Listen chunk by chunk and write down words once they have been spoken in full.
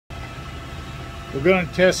We're going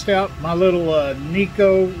to test out my little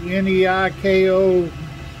Nico, N-E-I-K-O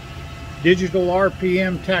digital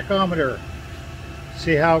RPM tachometer.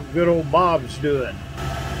 See how good old Bob's doing.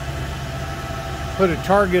 Put a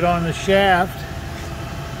target on the shaft.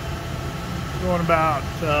 Going about,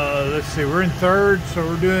 let's see, we're in third, so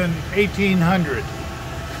we're doing 1800.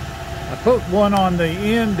 I put one on the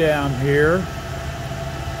end down here.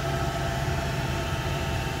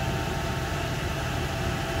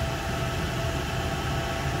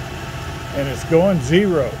 And it's going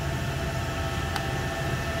 0.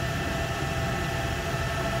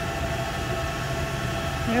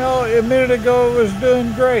 You know, a minute ago it was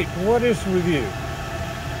doing great. What is with you?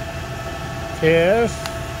 Test.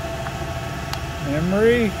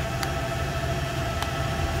 Memory.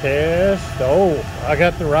 Test. Oh, I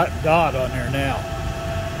got the right dot on there now.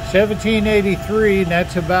 1783, and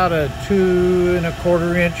that's about a 2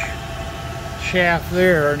 1/4 inch shaft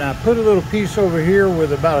there. And I put a little piece over here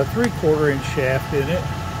with about a 3/4 inch shaft in it.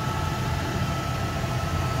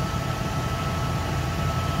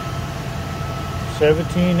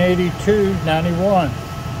 $1782.91.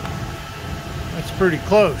 That's pretty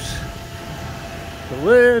close. So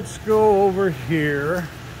let's go over here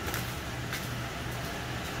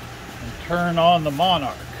and turn on the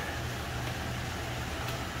Monarch.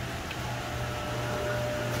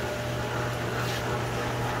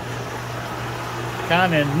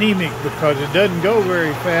 Kind of anemic because it doesn't go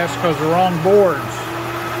very fast because the wrong boards.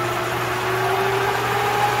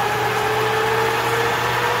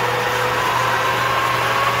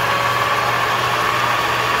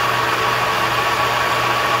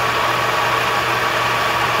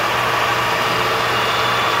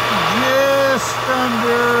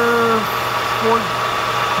 Under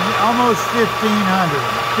almost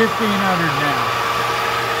 1500 now.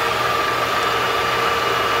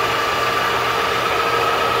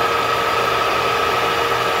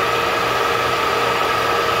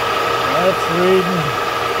 That's reading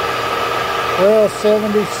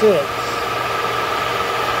 1276.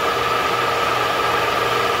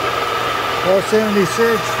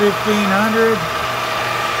 1276, 1500.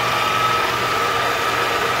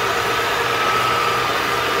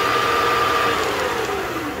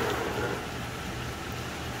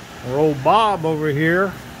 Our old Bob over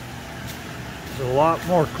here is a lot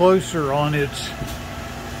more closer on its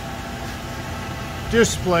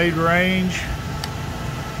displayed range.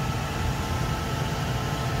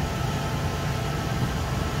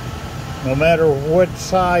 No matter what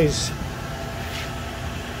size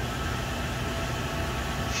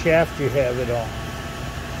shaft you have it on.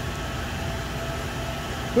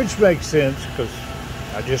 Which makes sense because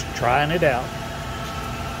I'm just trying it out.